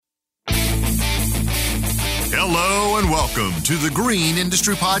Hello and welcome to the Green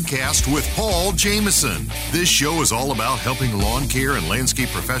Industry Podcast with Paul Jameson. This show is all about helping lawn care and landscape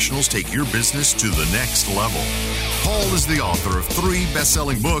professionals take your business to the next level. Paul is the author of 3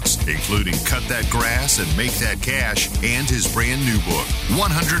 best-selling books, including Cut That Grass and Make That Cash, and his brand new book,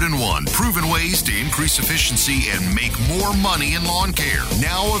 101 Proven Ways to Increase Efficiency and Make More Money in Lawn Care.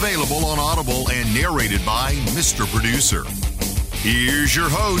 Now available on Audible and narrated by Mr. Producer. Here's your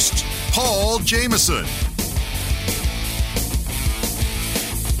host, Paul Jameson.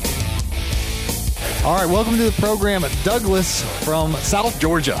 All right, welcome to the program. Douglas from South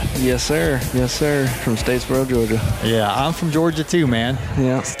Georgia. Yes, sir. Yes, sir. From Statesboro, Georgia. Yeah, I'm from Georgia too, man.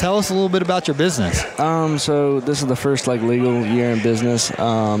 Yeah. So tell us a little bit about your business. So this is the first legal year in business.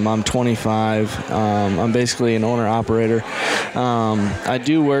 I'm 25. I'm basically an owner-operator. I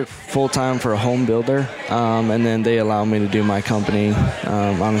do work full-time for a home builder, and then they allow me to do my company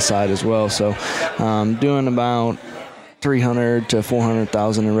on the side as well. So I'm doing about $300,000 to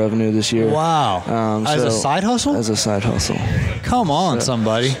 $400,000 in revenue this year. Wow. As a side hustle? As a side hustle. Come on,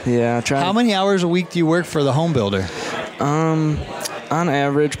 somebody. Yeah. How many hours a week do you work for the home builder? On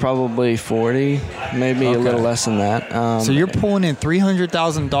average, probably 40, maybe a little less than that. So you're pulling in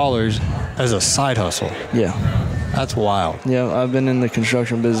 $300,000 as a side hustle. Yeah. That's wild. Yeah, I've been in the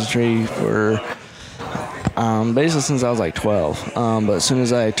construction business for basically since I was 12. But as soon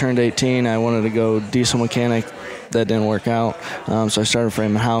as I turned 18, I wanted to go diesel mechanic. That didn't work out, so I started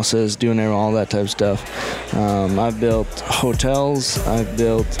framing houses, doing all that type of stuff. I've built hotels, I've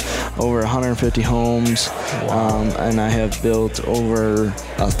built over 150 homes, and I have built over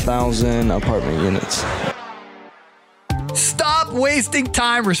 1,000 apartment units. Stop wasting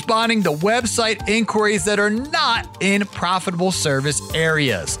time responding to website inquiries that are not in profitable service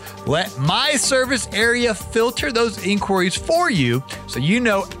areas. Let My Service Area filter those inquiries for you so you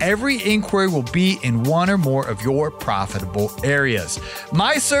know every inquiry will be in one or more of your profitable areas.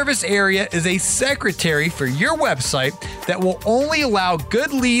 My Service Area is a secretary for your website that will only allow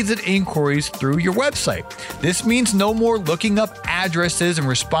good leads and inquiries through your website. This means no more looking up addresses and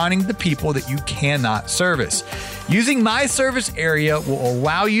responding to people that you cannot service. Using My Service Area will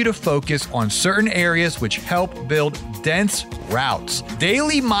allow you to focus on certain areas which help build dense routes.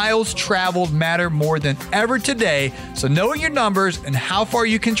 Daily miles traveled matter more than ever today, so knowing your numbers and how far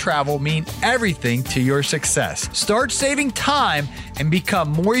you can travel mean everything to your success. Start saving time and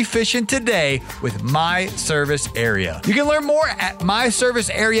become more efficient today with My Service Area. You can learn more at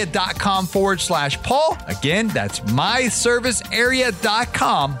myservicearea.com/Paul. Again, that's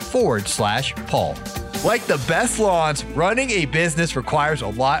myservicearea.com/Paul. Like the best lawns, running a business requires a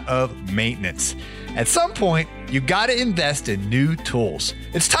lot of maintenance. At some point, you gotta invest in new tools.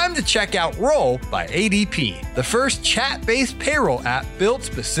 It's time to check out Roll by ADP, the first chat-based payroll app built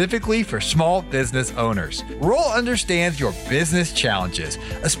specifically for small business owners. Roll understands your business challenges,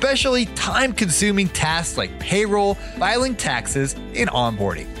 especially time-consuming tasks like payroll, filing taxes, and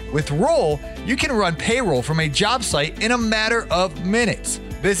onboarding. With Roll, you can run payroll from a job site in a matter of minutes.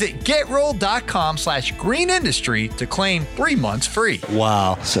 Visit GetRoll.com/greenindustry to claim 3 months free.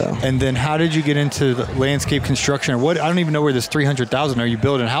 Wow. And then how did you get into the landscape construction? Or what? I don't even know where this $300,000. Are you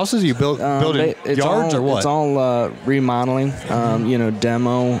building houses? Are you building yards or what? It's all remodeling,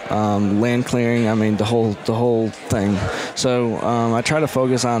 demo, land clearing. I mean, the whole thing. So I try to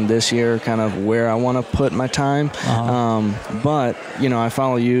focus on this year kind of where I want to put my time. But, I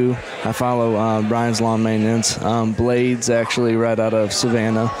follow you. I follow Brian's Lawn Maintenance. Blade's actually right out of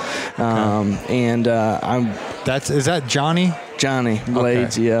Savannah. And is that Johnny? Johnny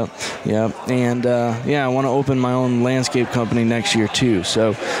Blades, okay. Yep. And I want to open my own landscape company next year too.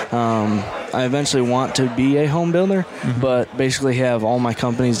 So I eventually want to be a home builder, but basically have all my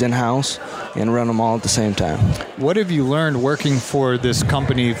companies in-house and run them all at the same time. What have you learned working for this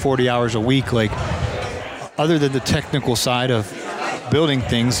company 40 hours a week, other than the technical side of building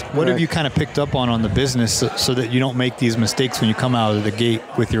things, what have you kind of picked up on the business so that you don't make these mistakes when you come out of the gate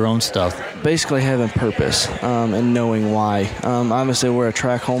with your own stuff? Basically having purpose and knowing why. Obviously, we're a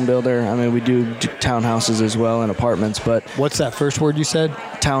tract home builder. I mean, we do townhouses as well and apartments, but... What's that first word you said?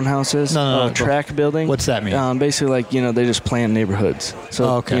 Townhouses. No. Tract building. What's that mean? Basically, they just plan neighborhoods.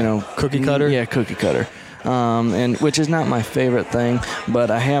 So, cookie cutter? Yeah, cookie cutter. And which is not my favorite thing,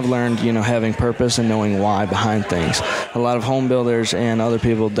 but I have learned, having purpose and knowing why behind things. A lot of home builders and other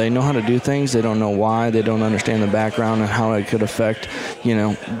people, they know how to do things. They don't know why. They don't understand the background and how it could affect,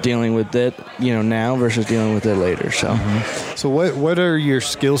 dealing with it, now versus dealing with it later. So, So what are your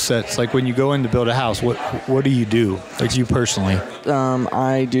skill sets? Like when you go in to build a house, what do you do? Like you personally?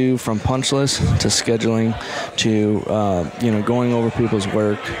 I do from punch list to scheduling to, going over people's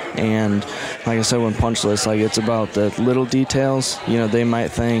work. And like I said, when punch list, priceless. Like, it's about the little details. You know, they might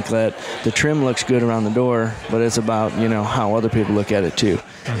think that the trim looks good around the door, but it's about, you know, how other people look at it too.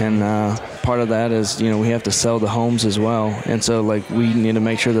 And part of that is, you know, we have to sell the homes as well. And so, like, we need to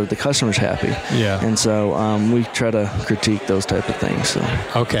make sure that the customer's happy. Yeah. And so we try to critique those type of things. So.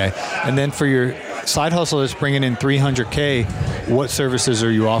 Okay. And then for your side hustle that's bringing in $300K, what services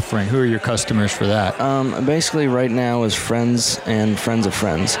are you offering? Who are your customers for that? Basically, right now is friends and friends of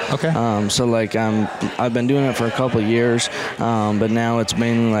friends. Okay. So, like, I've been doing it for a couple of years, but now it's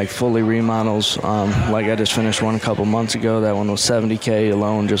mainly, like, fully remodels. Like, I just finished one a couple months ago. That one was $70K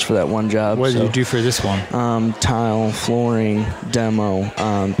alone just for that one job. What did you do for this one? Tile, flooring, demo,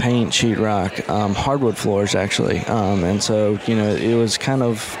 paint, sheetrock, hardwood floors, actually. And so, you know, it was kind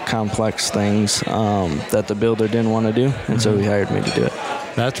of complex things that the builder didn't want to do, and so he hired me to do it.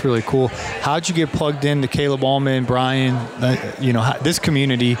 That's really cool. How'd you get plugged into Caleb Allman, Brian? You know, this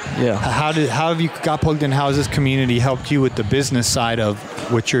community. Yeah. How have you got plugged in? How has this community helped you with the business side of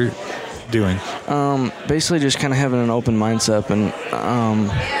what you're doing? Basically just kind of having an open mindset, and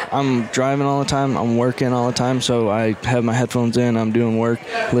I'm driving all the time, I'm working all the time, so I have my headphones in, I'm doing work,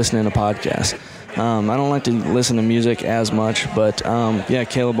 listening to podcasts. I don't like to listen to music as much, but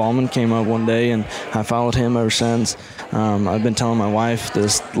Caleb Allman came up one day, and I followed him ever since. I've been telling my wife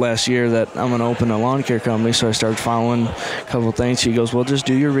this last year that I'm going to open a lawn care company, so I started following a couple of things. She goes, well, just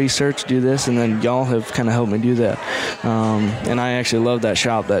do your research, do this, and then y'all have kind of helped me do that. And I actually love that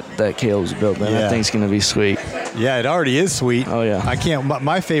shop that Caleb's built, man. That thing's going to be sweet. Yeah, it already is sweet. Oh, yeah. I can't.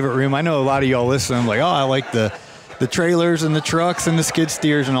 My favorite room, I know a lot of y'all listen, I'm like, oh, I like the trailers and the trucks and the skid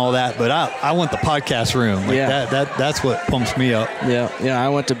steers and all that, but I want the podcast room. Like that's what pumps me up. Yeah. I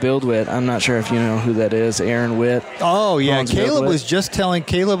went to BuildWitt. I'm not sure if you know who that is. Aaron Witt. Oh yeah, Caleb was just telling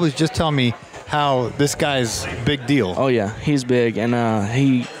me how this guy's big deal. Oh yeah, he's big, and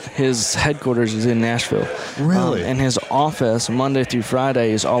his headquarters is in Nashville. Really? And his office Monday through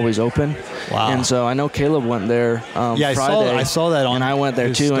Friday is always open. Wow. And so I know Caleb went there Friday. I saw that on. And I went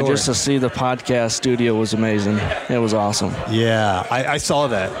there too, story. and just to see the podcast studio was amazing. It was awesome. Yeah, I saw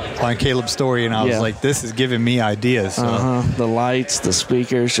that on Caleb's story, and I was like, this is giving me ideas. So. The lights, the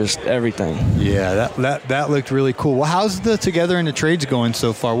speakers, just everything. Yeah, that looked really cool. Well, how's the Together in the Trades going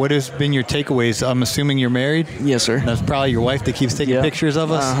so far? What has been your takeaways? I'm assuming you're married? Yes, sir. That's probably your wife that keeps taking pictures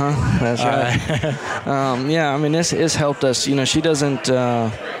of us? That's right. I mean, it's helped us. You know, she doesn't,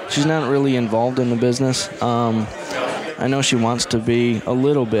 she's not really involved in the business. I know she wants to be a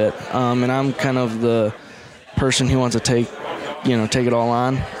little bit, and I'm kind of the person who wants to take it all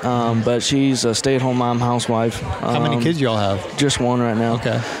on. But she's a stay-at-home mom, housewife. How many kids y'all have? Just one right now.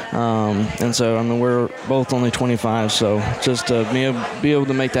 Okay. And so, I mean, we're both only 25, so just to be able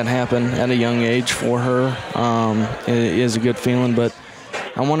to make that happen at a young age for her is a good feeling. But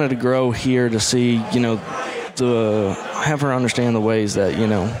I wanted to grow here to see, to have her understand the ways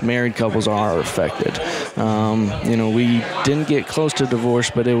that, married couples are affected. We didn't get close to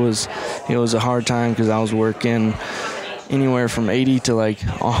divorce, but it was a hard time because I was working anywhere from 80 to like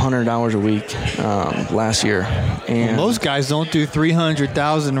 100 hours a week last year. And most guys don't do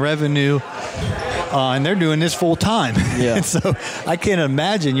 300,000 revenue, and they're doing this full time. Yeah. And so I can't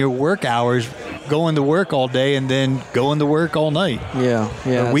imagine your work hours going to work all day and then going to work all night. Yeah.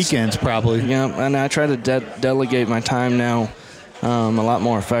 Or weekends probably. Yeah, and I try to delegate my time now a lot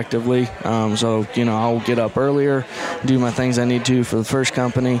more effectively. So, I'll get up earlier, do my things I need to for the first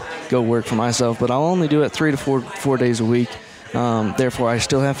company, go work for myself, but I'll only do it 3 to 4 days a week. Therefore, I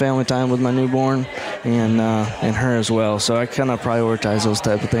still have family time with my newborn and her as well. So I kind of prioritize those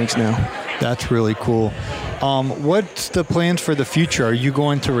type of things now. That's really cool. What's the plans for the future? Are you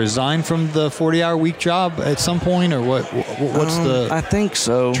going to resign from the 40-hour week job at some point, or what's the I think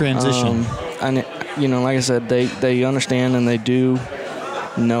so. Transition? Like I said, they understand and they do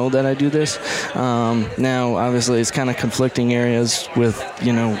know that I do this. Now, obviously, it's kind of conflicting areas with,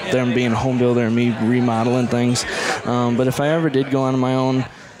 them being a home builder and me remodeling things. But if I ever did go on my own,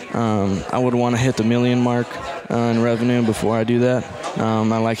 I would want to hit the $1 million mark in revenue before I do that.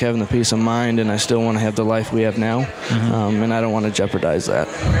 I like having the peace of mind, and I still want to have the life we have now, and I don't want to jeopardize that.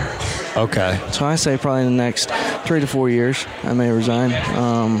 Okay. So I say probably in the next 3 to 4 years, I may resign.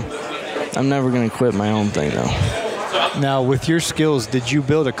 I'm never going to quit my own thing, though. Now, with your skills, did you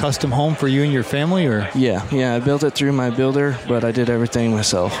build a custom home for you and your family, or? Yeah, I built it through my builder, but I did everything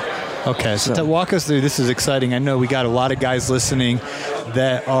myself. Okay, so walk us through. This is exciting. I know we got a lot of guys listening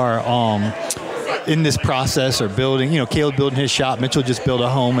that are in this process or building. Caleb building his shop. Mitchell just built a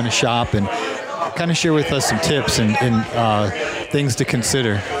home and a shop, and kind of share with us some tips and things to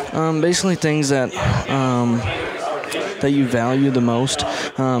consider. Basically, things that that you value the most.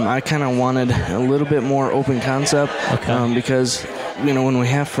 I kind of wanted a little bit more open concept because, when we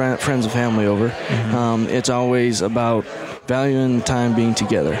have friends and family over, it's always about valuing time being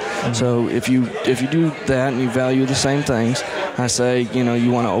together. So if you do that and you value the same things, I say,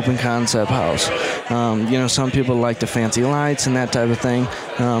 you want an open concept house. Some people like the fancy lights and that type of thing.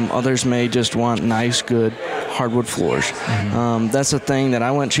 Others may just want nice, good hardwood floors. That's the thing that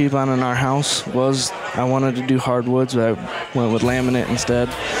I went cheap on in our house was I wanted to do hardwoods, but I went with laminate instead.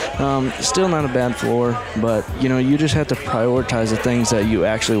 Still not a bad floor, but you just have to prioritize the things that you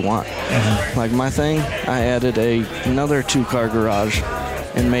actually want. Like my thing, I added another 2-car garage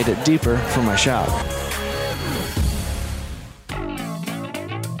and made it deeper for my shop.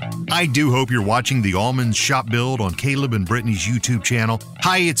 I do hope you're watching the Almonds Shop Build on Caleb and Brittany's YouTube channel.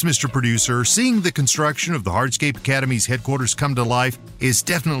 Hi, it's Mr. Producer. Seeing the construction of the Hardscape Academy's headquarters come to life is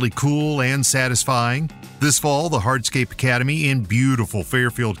definitely cool and satisfying. This fall, the Hardscape Academy in beautiful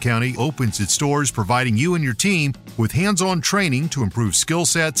Fairfield County opens its doors, providing you and your team with hands-on training to improve skill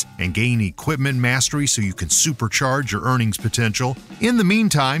sets and gain equipment mastery so you can supercharge your earnings potential. In the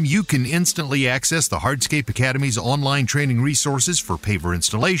meantime, you can instantly access the Hardscape Academy's online training resources for paver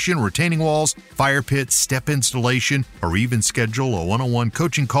installation, retaining walls, fire pits, step installation, or even schedule a one-on-one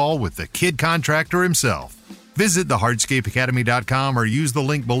coaching call with the kid contractor himself. Visit thehardscapeacademy.com or use the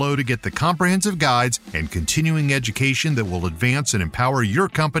link below to get the comprehensive guides and continuing education that will advance and empower your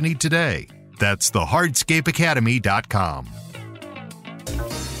company today. That's thehardscapeacademy.com.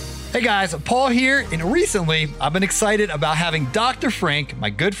 Hey guys, Paul here, and recently I've been excited about having Dr. Frank, my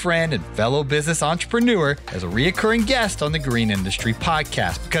good friend and fellow business entrepreneur, as a reoccurring guest on the Green Industry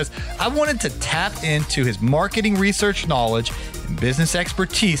Podcast because I wanted to tap into his marketing research knowledge and business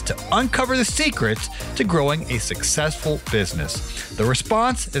expertise to uncover the secrets to growing a successful business. The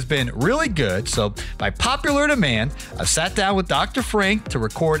response has been really good, so by popular demand, I've sat down with Dr. Frank to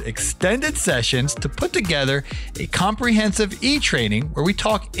record extended sessions to put together a comprehensive e-training where we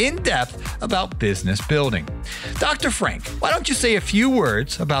talk in depth about business building. Dr. Frank, why don't you say a few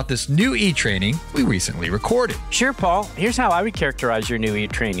words about this new e-training we recently recorded? Sure, Paul. Here's how I would characterize your new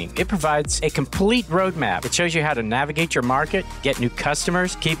e-training. It provides a complete roadmap. It shows you how to navigate your market, get new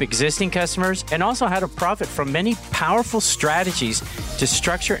customers, keep existing customers, and also how to profit from many powerful strategies to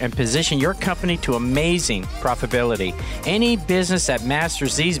structure and position your company to amazing profitability. Any business that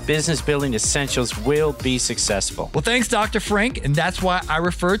masters these business building essentials will be successful. Well, thanks, Dr. Frank, and that's why I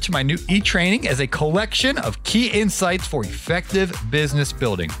refer to my new e-training as a collection of key insights for effective business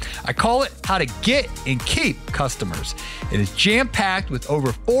building. I call it How to Get and Keep Customers. It is jam-packed with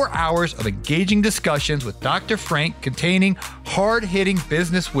over 4 hours of engaging discussions with Dr. Frank containing hard-hitting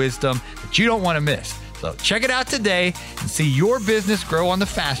business wisdom that you don't want to miss. So check it out today and see your business grow on the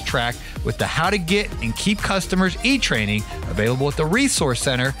fast track with the How to Get and Keep Customers e-training available at the Resource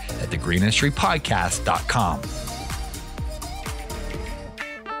Center at thegreenindustrypodcast.com.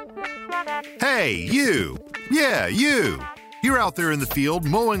 Hey, you. Yeah, you. You're out there in the field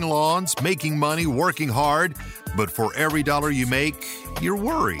mowing lawns, making money, working hard, but for every dollar you make, you're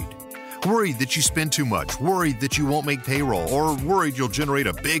worried. Worried that you spend too much, worried that you won't make payroll, or worried you'll generate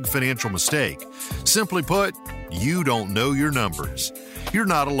a big financial mistake. Simply put, you don't know your numbers. You're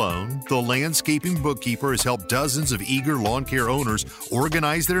not alone. The Landscaping Bookkeeper has helped dozens of eager lawn care owners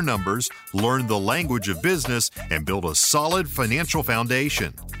organize their numbers, learn the language of business, and build a solid financial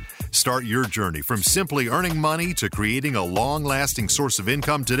foundation. Start your journey from simply earning money to creating a long-lasting source of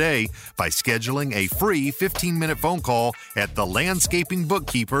income today by scheduling a free 15-minute phone call at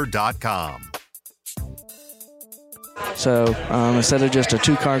thelandscapingbookkeeper.com. So instead of just a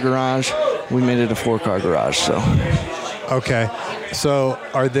 2-car garage, we made it a 4-car garage. Okay. So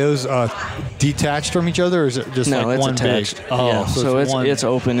are those detached from each other, or is it just no, like it's one attached. big? Oh, yeah. So it's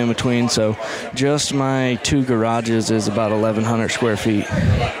open in between. So just my 2 garages is about 1,100 square feet.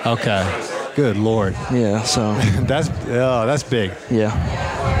 Okay. Good Lord. Yeah. So that's big. Yeah.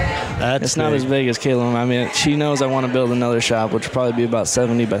 It's not big. as big as Caleb. I mean, she knows I want to build another shop, which will probably be about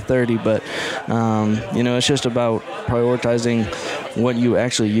 70 by 30. But, it's just about prioritizing what you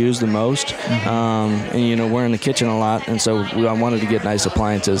actually use the most. We're in the kitchen a lot, and so I wanted to get nice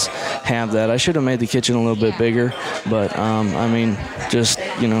appliances, have that. I should have made the kitchen a little bit bigger, but,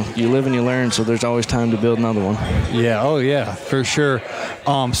 you live and you learn, so there's always time to build another one. Yeah, oh yeah, for sure.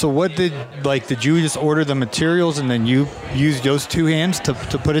 So what did you just order the materials and then you used those 2 hands to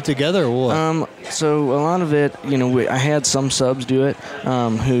put it together, or what? So a lot of it, I had some subs do it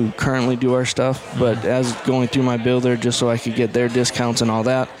who currently do our stuff, but as going through my builder, just so I could get their discounts and all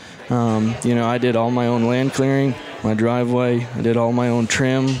that, I did all my own land clearing, my driveway. I did all my own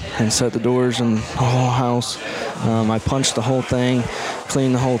trim and set the doors and the whole house. I punched the whole thing,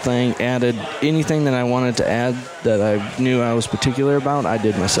 cleaned the whole thing, added anything that I wanted to add that I knew I was particular about, I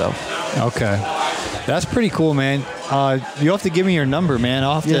did myself. Okay. That's pretty cool, man. You have to give me your number, man.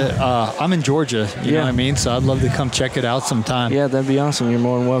 I'll have to, I'm in Georgia, you know what I mean? So I'd love to come check it out sometime. Yeah, that'd be awesome. You're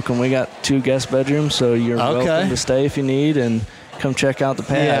more than welcome. We got 2 guest bedrooms, so you're welcome to stay if you need and come check out the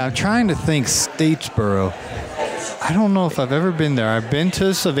pad. Yeah, I'm trying to think Statesboro. I don't know if I've ever been there. I've been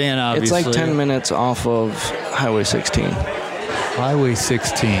to Savannah, obviously. It's like 10 minutes off of Highway 16. Highway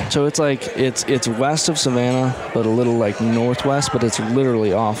 16. So it's like it's west of Savannah, but a little like northwest, but it's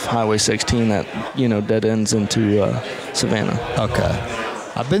literally off Highway 16 that, dead ends into Savannah.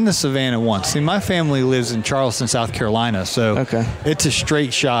 Okay. I've been to Savannah once. See, my family lives in Charleston, South Carolina, so it's a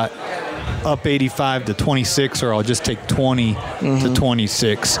straight shot up 85 to 26, or I'll just take 20 to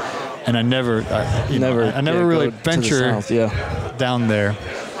 26. And I never really venture down there.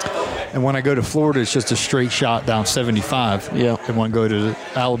 And when I go to Florida, it's just a straight shot down 75. Yeah. And when I go to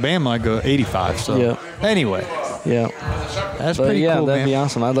Alabama, I go 85. So anyway. Yeah. That's pretty cool, man. That'd be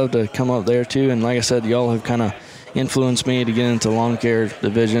awesome. I'd love to come up there too. And like I said, y'all have kind of influenced me to get into lawn care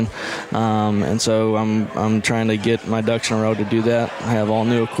division, and so I'm trying to get my ducks in a row to do that. I have all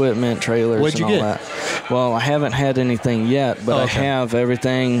new equipment, trailers, What'd you and all get? that. Well, I haven't had anything yet, but I have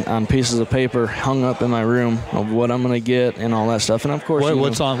everything on pieces of paper hung up in my room of what I'm going to get and all that stuff. And of course,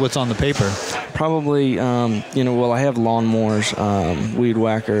 what's on the paper? Probably, I have lawnmowers, weed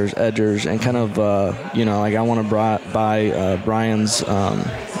whackers, edgers, and kind of, like I want to buy Brian's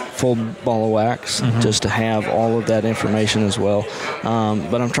full ball of wax just to have all of that information as well.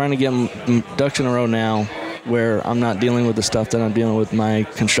 But I'm trying to get ducks in a row now where I'm not dealing with the stuff that I'm dealing with my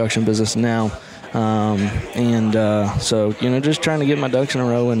construction business now. So, just trying to get my ducks in a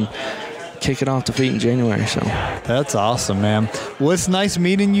row and kick it off the feet in January. So that's awesome, man. Well, it's nice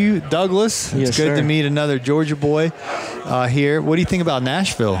meeting you, Douglas. It's good to meet another Georgia boy here. What do you think about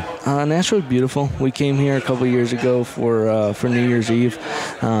Nashville? Nashville's beautiful. We came here a couple years ago for New Year's Eve.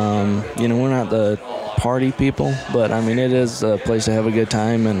 We're not the party people, but I mean it is a place to have a good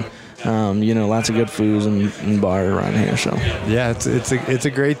time and lots of good foods and bars around here. So yeah, it's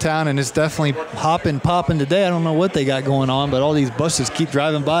a great town, and it's definitely popping today. I don't know what they got going on, but all these buses keep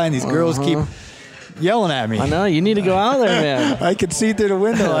driving by, and these girls keep yelling at me. I know, you need to go out there, man. I can see through the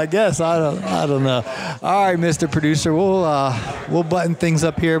window, I guess. I don't know. All right, Mr. Producer, we'll button things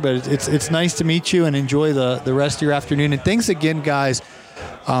up here, but it's nice to meet you and enjoy the rest of your afternoon. And thanks again, guys.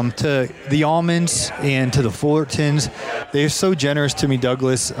 To the Almonds and to the Fullertons. They're so generous to me,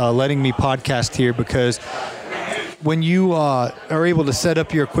 Douglas, letting me podcast here, because when you are able to set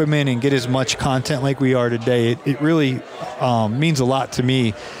up your equipment and get as much content like we are today, it really means a lot to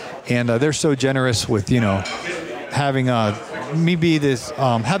me. And they're so generous with, having me be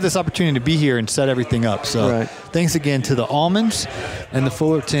have this opportunity to be here and set everything up. So thanks again to the Almonds and the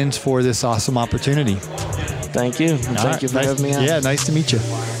Fullertons for this awesome opportunity. Thank you. Thank you for having me on. Yeah, nice to meet you.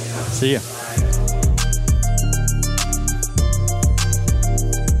 See ya.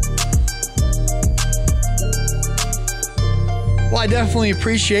 Well, I definitely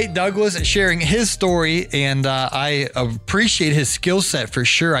appreciate Douglas sharing his story, and I appreciate his skill set for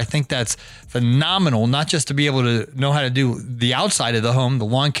sure. I think that's phenomenal, not just to be able to know how to do the outside of the home, the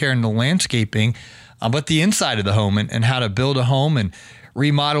lawn care and the landscaping, but the inside of the home and how to build a home and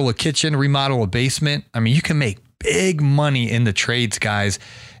remodel a kitchen, remodel a basement. I mean, you can make big money in the trades, guys,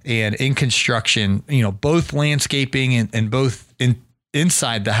 and in construction, both landscaping and both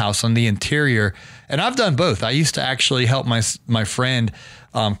inside the house on the interior. And I've done both. I used to actually help my friend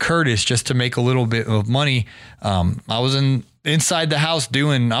Curtis just to make a little bit of money. I was inside the house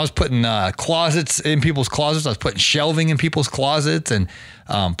I was putting closets in people's closets. I was putting shelving in people's closets and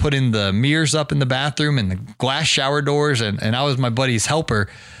putting the mirrors up in the bathroom and the glass shower doors. And I was my buddy's helper,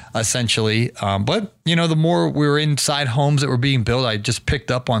 essentially. But, the more we were inside homes that were being built, I just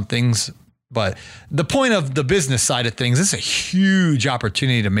picked up on things. But the point of the business side of things, it's a huge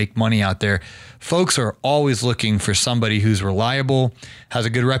opportunity to make money out there. Folks are always looking for somebody who's reliable, has a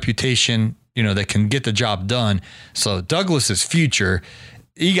good reputation, that can get the job done. So Douglas's future,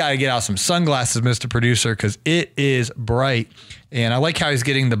 you got to get out some sunglasses, Mr. Producer, because it is bright. And I like how he's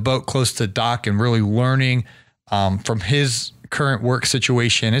getting the boat close to dock and really learning from his current work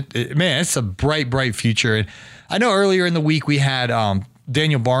situation. It's a bright future. And I know earlier in the week we had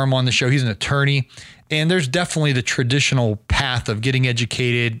Daniel Barham on the show. He's an attorney, and there's definitely the traditional path of getting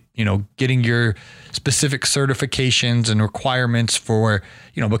educated, getting your specific certifications and requirements for,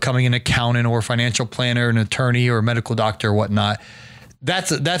 becoming an accountant or financial planner, an attorney or a medical doctor or whatnot. That's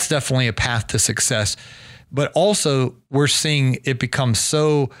definitely a path to success. But also we're seeing it become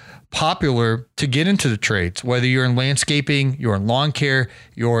so popular to get into the trades, whether you're in landscaping, you're in lawn care,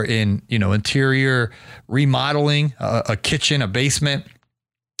 you're in, interior remodeling, a kitchen, a basement.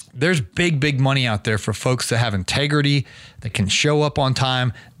 There's big money out there for folks that have integrity, that can show up on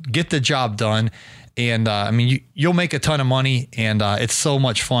time, get the job done. And you'll make a ton of money, and it's so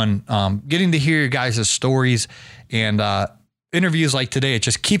much fun getting to hear your guys' stories and interviews like today. It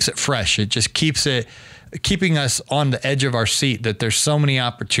just keeps it fresh. It just keeping us on the edge of our seat that there's so many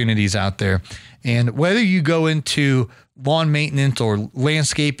opportunities out there. And whether you go into lawn maintenance or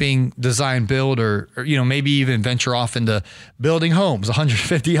landscaping, design, build, or maybe even venture off into building homes,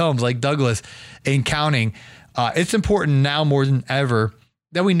 150 homes like Douglas and counting, it's important now more than ever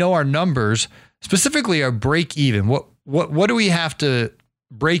that we know our numbers, specifically our break even. What do we have to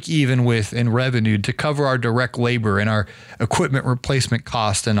break even with in revenue to cover our direct labor and our equipment replacement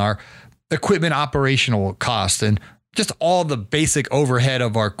cost and our equipment operational cost and just all the basic overhead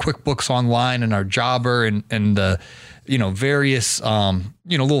of our QuickBooks Online and our Jobber and the various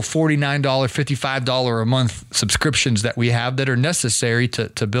little $49, $55 a month subscriptions that we have that are necessary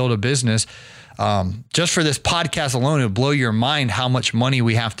to build a business. Just for this podcast alone, it'll blow your mind how much money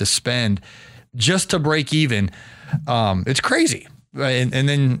we have to spend just to break even. It's crazy. And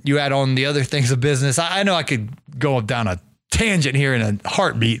then you add on the other things of business. I know I could go down a tangent here in a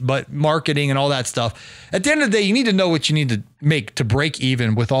heartbeat, but marketing and all that stuff. At the end of the day, you need to know what you need to make to break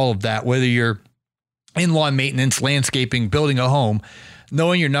even with all of that, whether you're in lawn maintenance, landscaping, building a home.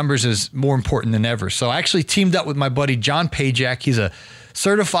 Knowing your numbers is more important than ever. So I actually teamed up with my buddy John Pajak. He's a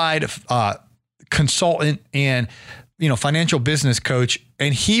certified consultant and financial business coach,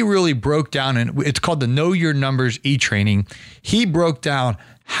 and he really broke down, and it's called the Know Your Numbers e-training. He broke down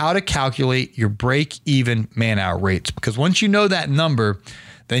how to calculate your break-even man-hour rates, because once you know that number,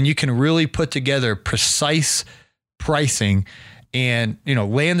 then you can really put together precise pricing and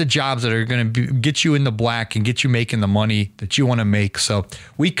land the jobs that are going to get you in the black and get you making the money that you want to make. So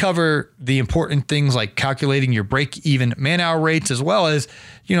we cover the important things like calculating your break-even man-hour rates, as well as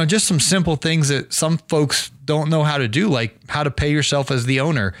just some simple things that some folks don't know how to do, like how to pay yourself as the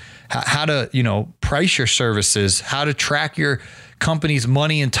owner, how to price your services, how to track your company's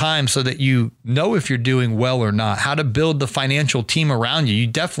money and time so that you know if you're doing well or not, how to build the financial team around you. You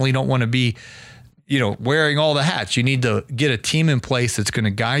definitely don't want to be wearing all the hats. You need to get a team in place that's going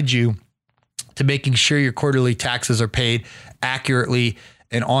to guide you to making sure your quarterly taxes are paid accurately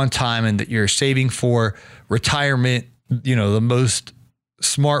and on time, and that you're saving for retirement, the most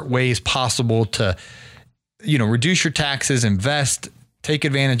smart ways possible to, reduce your taxes, invest, take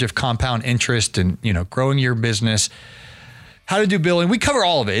advantage of compound interest, and, growing your business. How to do billing. We cover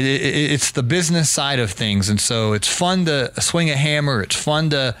all of it. It's the business side of things. And so it's fun to swing a hammer. It's fun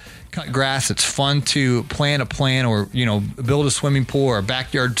to cut grass. It's fun to plan a plan, or, build a swimming pool or a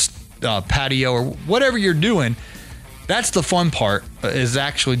backyard patio or whatever you're doing. That's the fun part, is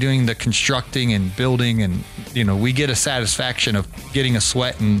actually doing the constructing and building. And, we get a satisfaction of getting a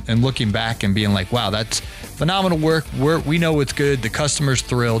sweat and looking back and being like, wow, that's phenomenal work. We know it's good. The customer's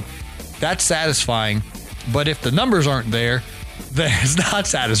thrilled. That's satisfying. But if the numbers aren't there, then it's not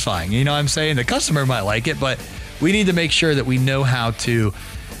satisfying. You know what I'm saying? The customer might like it, but we need to make sure that we know how to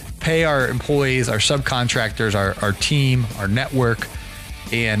pay our employees, our subcontractors, our team, our network,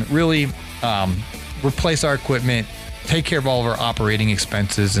 and really replace our equipment, take care of all of our operating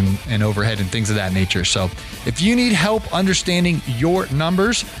expenses and overhead and things of that nature. So if you need help understanding your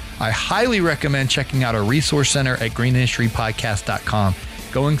numbers, I highly recommend checking out our resource center at greenindustrypodcast.com,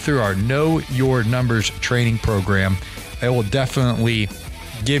 going through our Know Your Numbers training program. It will definitely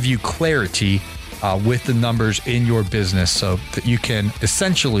give you clarity with the numbers in your business so that you can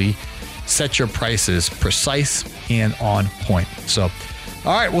essentially set your prices precise and on point. So,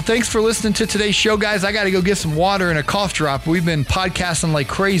 all right. Well, thanks for listening to today's show, guys. I got to go get some water and a cough drop. We've been podcasting like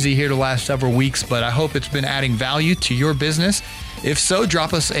crazy here the last several weeks, but I hope it's been adding value to your business. If so,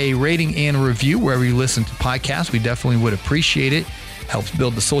 drop us a rating and review wherever you listen to podcasts. We definitely would appreciate it. Helps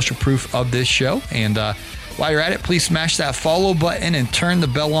build the social proof of this show. And while you're at it, please smash that follow button and turn the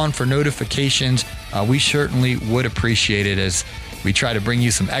bell on for notifications. We certainly would appreciate it, as we try to bring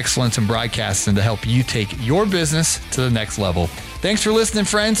you some excellence in broadcasting to help you take your business to the next level. Thanks for listening,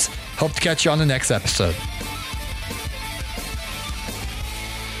 friends. Hope to catch you on the next episode.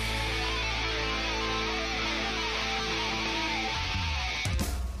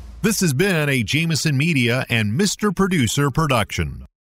 This has been a Jameson Media and Mr. Producer production.